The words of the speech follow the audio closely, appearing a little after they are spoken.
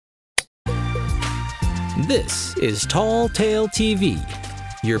This is Tall Tale TV,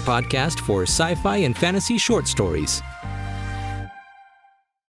 your podcast for sci-fi and fantasy short stories.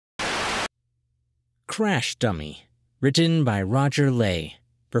 Crash Dummy, written by Roger Ley,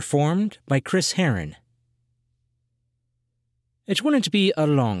 performed by Chris Herron. It wouldn't be a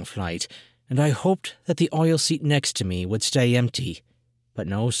long flight, and I hoped that the aisle seat next to me would stay empty, but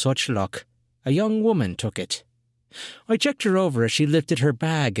no such luck. A young woman took it. I checked her over as she lifted her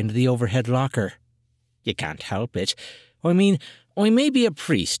bag into the overhead locker. You can't help it. I mean, I may be a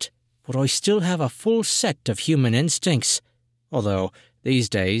priest, but I still have a full set of human instincts. Although, these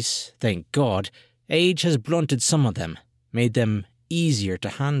days, thank God, age has blunted some of them, made them easier to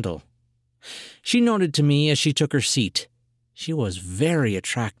handle. She nodded to me as she took her seat. She was very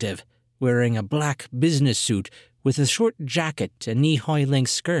attractive, wearing a black business suit with a short jacket and knee-high length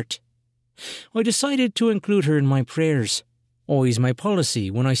skirt. I decided to include her in my prayers. Always my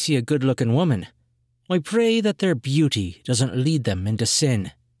policy when I see a good-looking woman. I pray that their beauty doesn't lead them into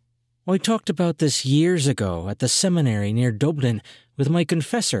sin. I talked about this years ago at the seminary near Dublin with my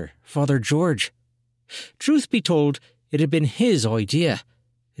confessor, Father George. Truth be told, it had been his idea,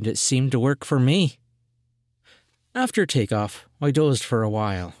 and it seemed to work for me. After takeoff, I dozed for a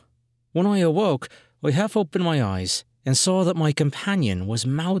while. When I awoke, I half opened my eyes and saw that my companion was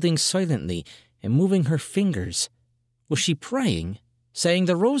mouthing silently and moving her fingers. Was she praying, saying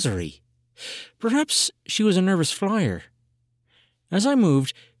the rosary? Perhaps she was a nervous flyer. As I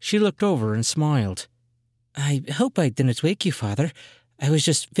moved, she looked over and smiled. "I hope I didn't wake you, Father. I was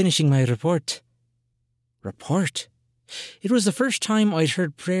just finishing my report." Report? It was the first time I'd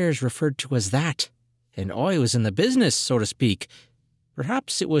heard prayers referred to as that, and I was in the business, so to speak.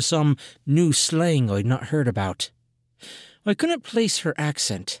 Perhaps it was some new slang I'd not heard about. I couldn't place her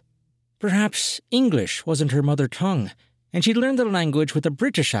accent. Perhaps English wasn't her mother tongue, and she'd learned the language with a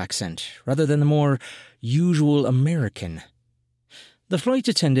British accent rather than the more usual American. The flight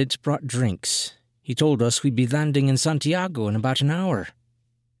attendant brought drinks. He told us we'd be landing in Santiago in about an hour.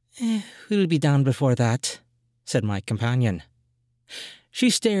 "We'll be down before that," said my companion. She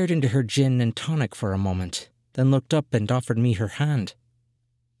stared into her gin and tonic for a moment, then looked up and offered me her hand.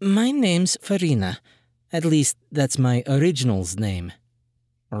 "My name's Farina. At least, that's my original's name."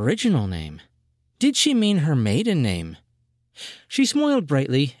 Original name? Did she mean her maiden name? She smiled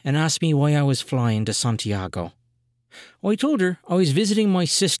brightly and asked me why I was flying to Santiago. I told her I was visiting my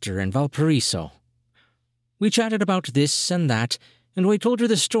sister in Valparaiso. We chatted about this and that, and I told her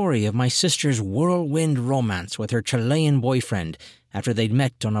the story of my sister's whirlwind romance with her Chilean boyfriend after they'd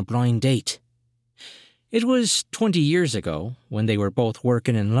met on a blind date. It was 20 years ago, when they were both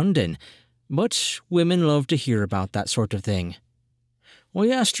working in London, but women love to hear about that sort of thing. I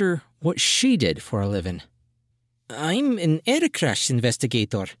asked her what she did for a living. "I'm an air crash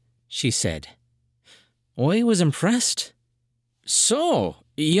investigator," she said. I was impressed. "So,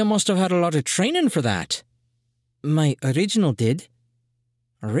 you must have had a lot of training for that." "My original did."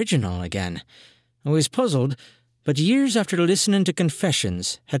 Original again. I was puzzled, but years after listening to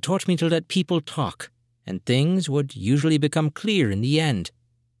confessions had taught me to let people talk, and things would usually become clear in the end.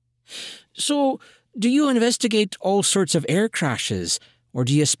 "So, do you investigate all sorts of air crashes, or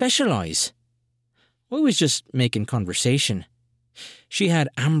do you specialise?" I was just making conversation. She had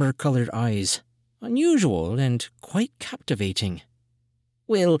amber-coloured eyes, unusual and quite captivating.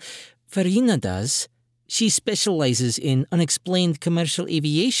 "Well, Farina does. She specialises in unexplained commercial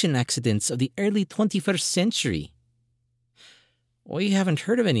aviation accidents of the early 21st century. I haven't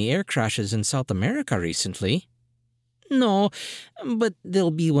heard of any air crashes in South America recently." "No, but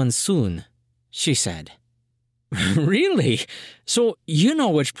there'll be one soon," she said. "Really? So you know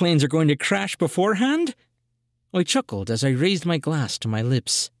which planes are going to crash beforehand?" I chuckled as I raised my glass to my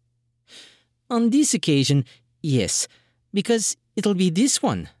lips. "On this occasion, yes, because it'll be this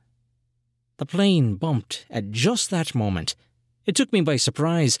one." The plane bumped at just that moment. It took me by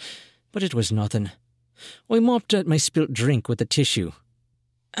surprise, but it was nothing. I mopped at my spilt drink with a tissue.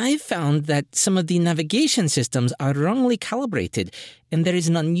 "I've found that some of the navigation systems are wrongly calibrated, and there is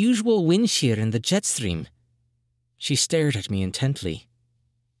an unusual wind shear in the jet stream." She stared at me intently.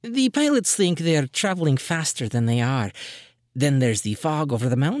 "The pilots think they are travelling faster than they are. Then there's the fog over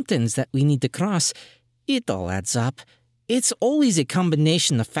the mountains that we need to cross. It all adds up. It's always a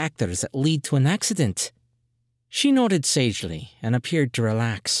combination of factors that lead to an accident." She nodded sagely and appeared to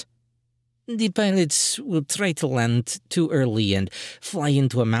relax. "The pilots will try to land too early and fly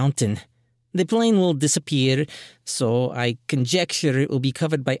into a mountain. The plane will disappear, so I conjecture it will be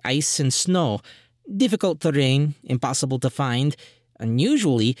covered by ice and snow. Difficult terrain, impossible to find, and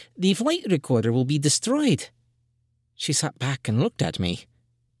usually the flight recorder will be destroyed." She sat back and looked at me.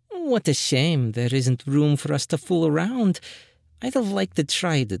 What a shame there isn't room for us to fool around. I'd have liked to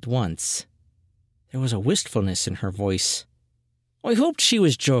try it once. There was a wistfulness in her voice. I hoped she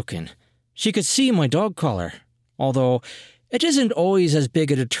was joking. She could see my dog collar, although it isn't always as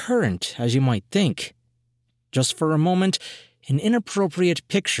big a deterrent as you might think. Just for a moment, an inappropriate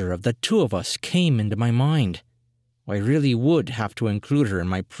picture of the two of us came into my mind. I really would have to include her in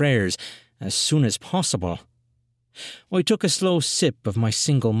my prayers as soon as possible. I took a slow sip of my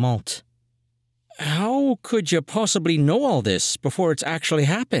single malt. How could you possibly know all this before it's actually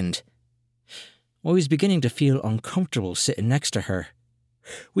happened? I was beginning to feel uncomfortable sitting next to her.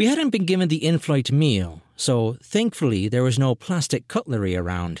 We hadn't been given the in-flight meal, so thankfully there was no plastic cutlery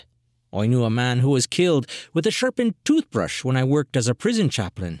around. I knew a man who was killed with a sharpened toothbrush when I worked as a prison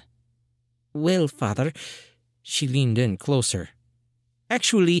chaplain. Well, Father, she leaned in closer.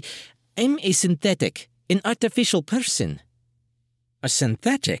 Actually, I'm a synthetic, an artificial person. A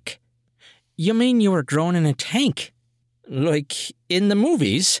synthetic? You mean you were grown in a tank? Like in the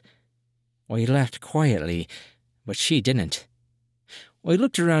movies? I laughed quietly, but she didn't. I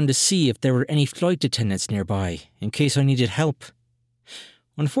looked around to see if there were any flight attendants nearby, in case I needed help.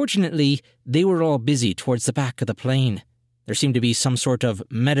 Unfortunately, they were all busy towards the back of the plane. There seemed to be some sort of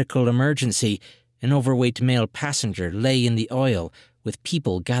medical emergency. An overweight male passenger lay in the aisle, with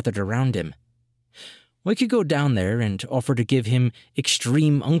people gathered around him. I could go down there and offer to give him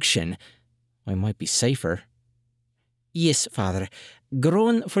extreme unction. I might be safer. Yes, Father.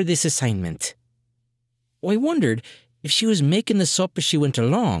 Grown for this assignment. I wondered if she was making this up as she went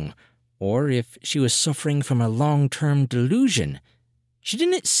along, or if she was suffering from a long-term delusion. She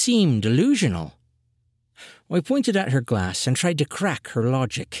didn't seem delusional. I pointed at her glass and tried to crack her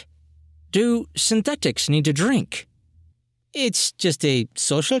logic. Do synthetics need a drink? It's just a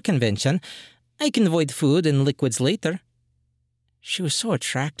social convention. I can avoid food and liquids later. She was so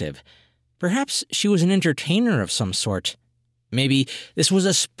attractive. Perhaps she was an entertainer of some sort. Maybe this was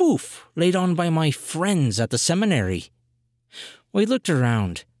a spoof laid on by my friends at the seminary. I looked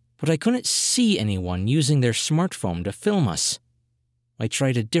around, but I couldn't see anyone using their smartphone to film us. I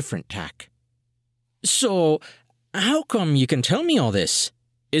tried a different tack. So, how come you can tell me all this?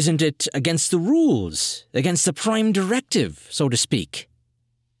 Isn't it against the rules, against the prime directive, so to speak?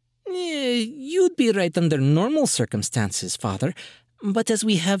 You'd be right under normal circumstances, Father. But as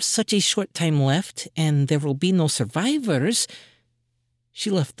we have such a short time left, and there will be no survivors... She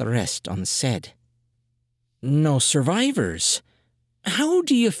left the rest unsaid. No survivors? How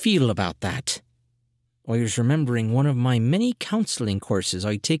do you feel about that? I was remembering one of my many counseling courses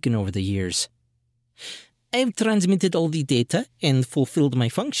I'd taken over the years. I've transmitted all the data and fulfilled my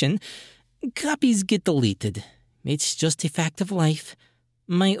function. Copies get deleted. It's just a fact of life.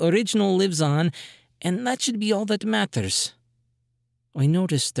 My original lives on, and that should be all that matters. I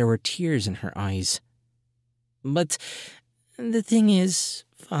noticed there were tears in her eyes. But the thing is,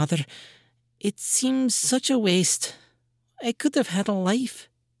 Father, it seems such a waste. I could have had a life.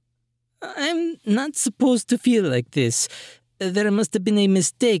 I'm not supposed to feel like this. There must have been a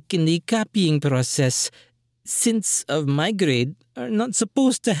mistake in the copying process. Synths of my grade are not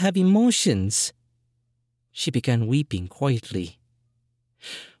supposed to have emotions. She began weeping quietly.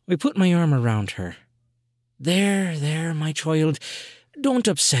 I put my arm around her. There, my child. Don't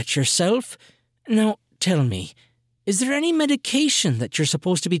upset yourself. Now, tell me, is there any medication that you're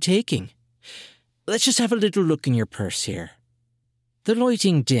supposed to be taking? Let's just have a little look in your purse here. The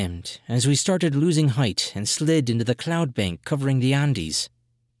lighting dimmed as we started losing height and slid into the cloud bank covering the Andes.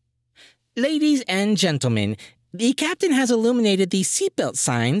 Ladies and gentlemen, the captain has illuminated the seatbelt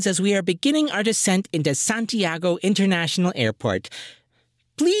signs as we are beginning our descent into Santiago International Airport.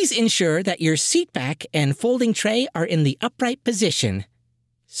 Please ensure that your seat back and folding tray are in the upright position,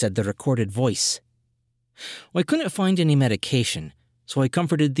 said the recorded voice. I couldn't find any medication, so I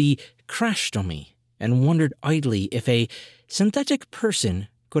comforted the crash dummy and wondered idly if a synthetic person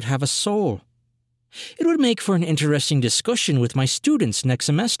could have a soul. It would make for an interesting discussion with my students next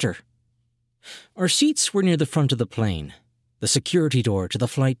semester. Our seats were near the front of the plane. The security door to the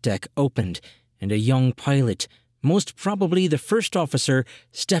flight deck opened, and a young pilot, most probably the first officer,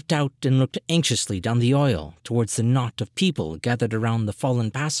 stepped out and looked anxiously down the aisle towards the knot of people gathered around the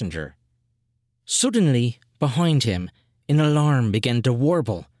fallen passenger. Suddenly, behind him, an alarm began to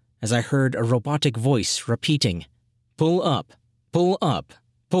warble as I heard a robotic voice repeating, "Pull up, pull up,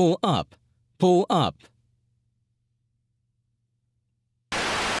 pull up, pull up."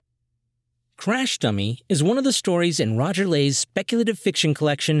 Crash Dummy is one of the stories in Roger Ley's speculative fiction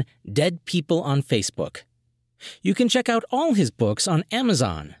collection, Dead People on Facebook. You can check out all his books on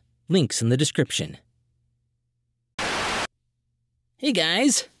Amazon. Links in the description. Hey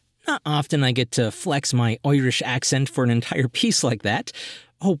guys, Not often I get to flex my Irish accent for an entire piece like that.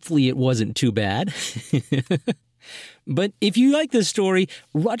 Hopefully it wasn't too bad. But if you like this story,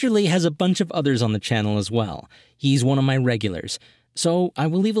 Roger Ley has a bunch of others on the channel as well. He's one of my regulars, so I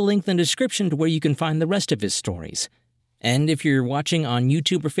will leave a link in the description to where you can find the rest of his stories. And if you're watching on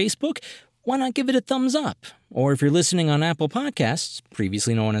YouTube or Facebook, why not give it a thumbs up? Or if you're listening on Apple Podcasts,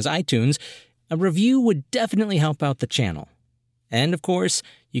 previously known as iTunes, a review would definitely help out the channel. And of course,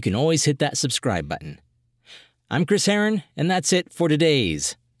 you can always hit that subscribe button. I'm Chris Herron, and that's it for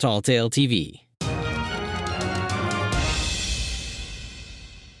today's Tall Tale TV.